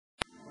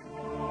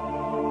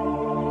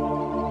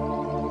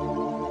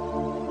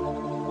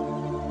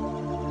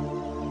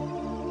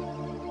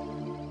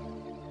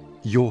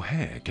Your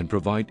hair can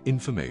provide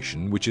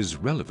information which is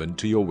relevant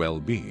to your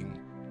well-being.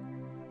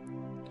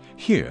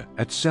 Here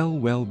at Cell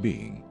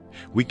Wellbeing,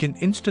 we can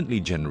instantly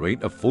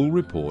generate a full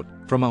report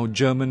from our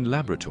German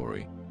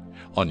laboratory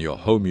on your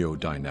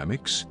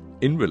homeodynamics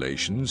in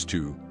relations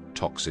to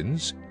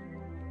toxins,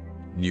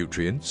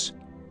 nutrients,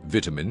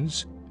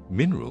 vitamins,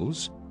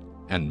 minerals,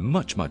 and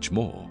much, much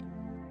more.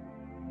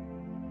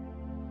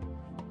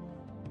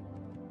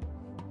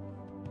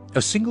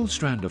 A single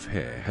strand of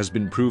hair has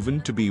been proven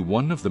to be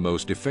one of the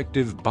most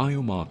effective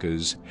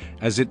biomarkers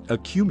as it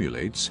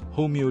accumulates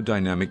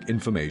homeodynamic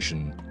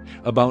information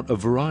about a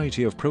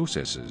variety of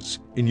processes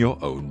in your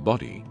own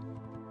body.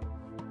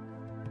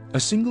 A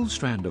single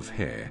strand of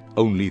hair,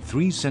 only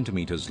 3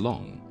 centimeters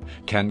long,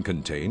 can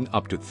contain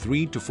up to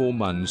 3 to 4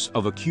 months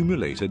of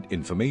accumulated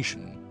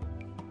information.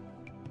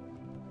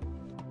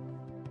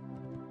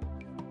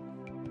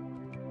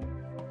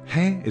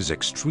 Hair is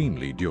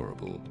extremely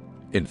durable.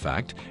 In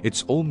fact,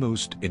 it's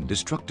almost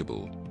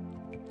indestructible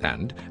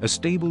and a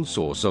stable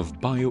source of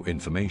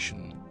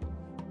bioinformation.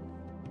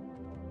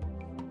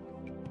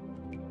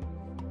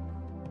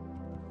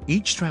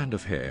 Each strand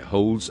of hair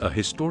holds a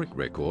historic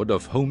record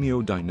of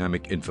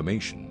homeodynamic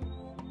information,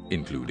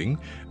 including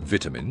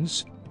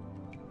vitamins,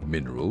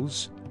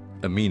 minerals,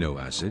 amino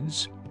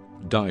acids,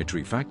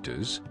 dietary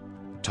factors,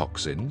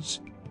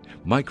 toxins,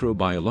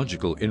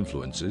 microbiological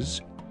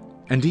influences,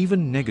 and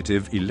even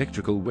negative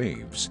electrical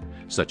waves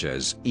such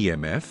as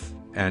EMF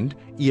and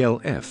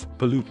ELF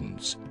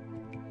pollutants.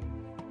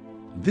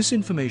 This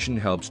information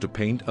helps to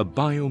paint a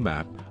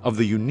biomap of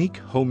the unique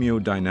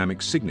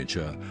homeodynamic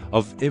signature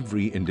of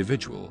every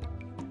individual,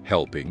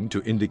 helping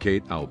to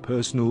indicate our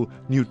personal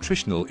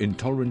nutritional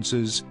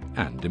intolerances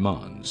and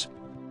demands.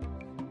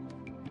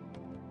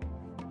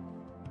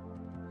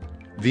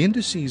 The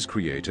indices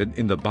created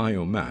in the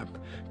biomap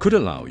could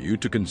allow you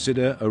to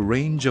consider a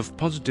range of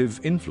positive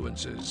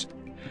influences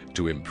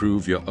to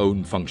improve your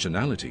own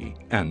functionality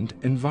and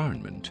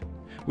environment,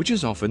 which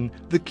is often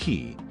the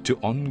key to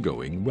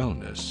ongoing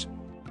wellness.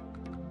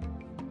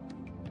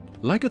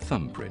 Like a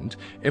thumbprint,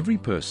 every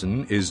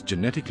person is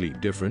genetically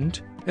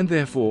different, and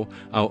therefore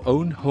our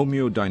own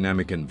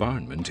homeodynamic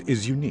environment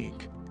is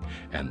unique,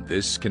 and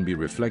this can be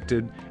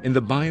reflected in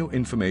the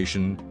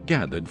bioinformation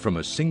gathered from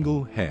a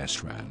single hair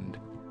strand.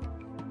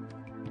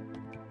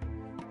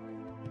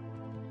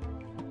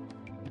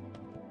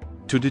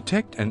 To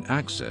detect and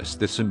access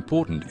this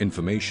important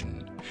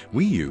information,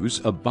 we use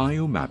a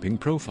biomapping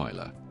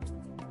profiler.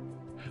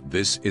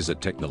 This is a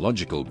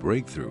technological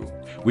breakthrough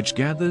which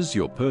gathers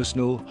your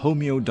personal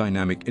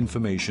homeodynamic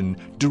information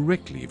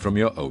directly from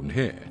your own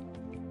hair.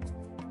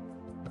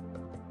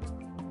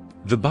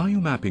 The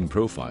biomapping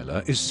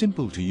profiler is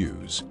simple to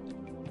use.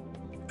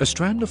 A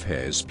strand of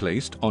hair is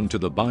placed onto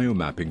the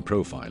biomapping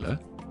profiler,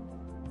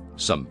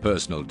 some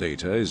personal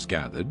data is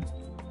gathered,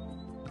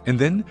 and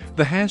then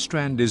the hair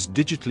strand is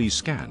digitally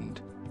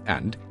scanned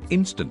and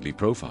instantly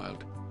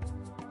profiled.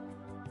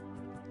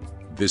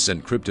 This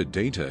encrypted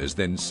data is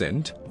then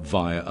sent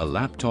via a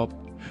laptop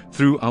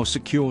through our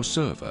secure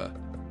server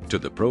to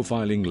the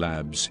profiling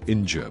labs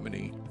in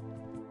Germany.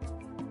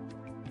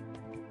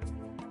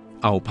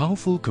 Our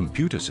powerful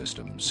computer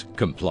systems,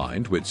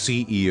 compliant with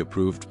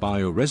CE-approved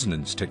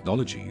bioresonance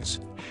technologies,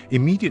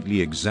 immediately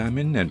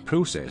examine and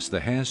process the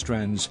hair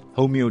strand's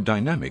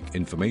homeodynamic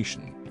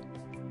information.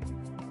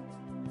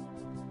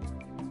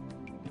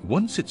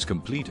 Once it's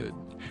completed,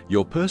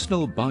 your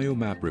personal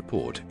biomap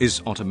report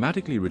is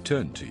automatically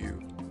returned to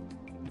you.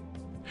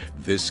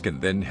 This can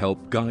then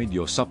help guide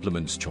your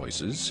supplements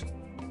choices,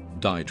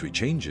 dietary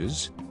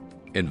changes,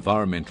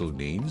 environmental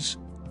needs,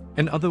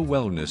 and other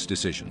wellness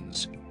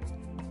decisions.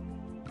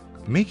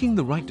 Making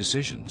the right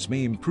decisions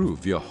may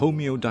improve your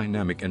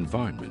homeodynamic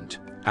environment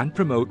and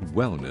promote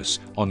wellness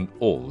on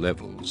all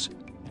levels.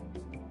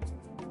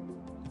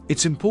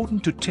 It's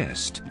important to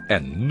test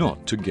and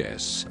not to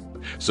guess.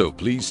 So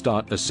please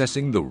start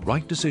assessing the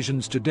right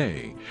decisions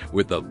today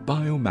with the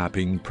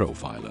Biomapping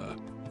Profiler.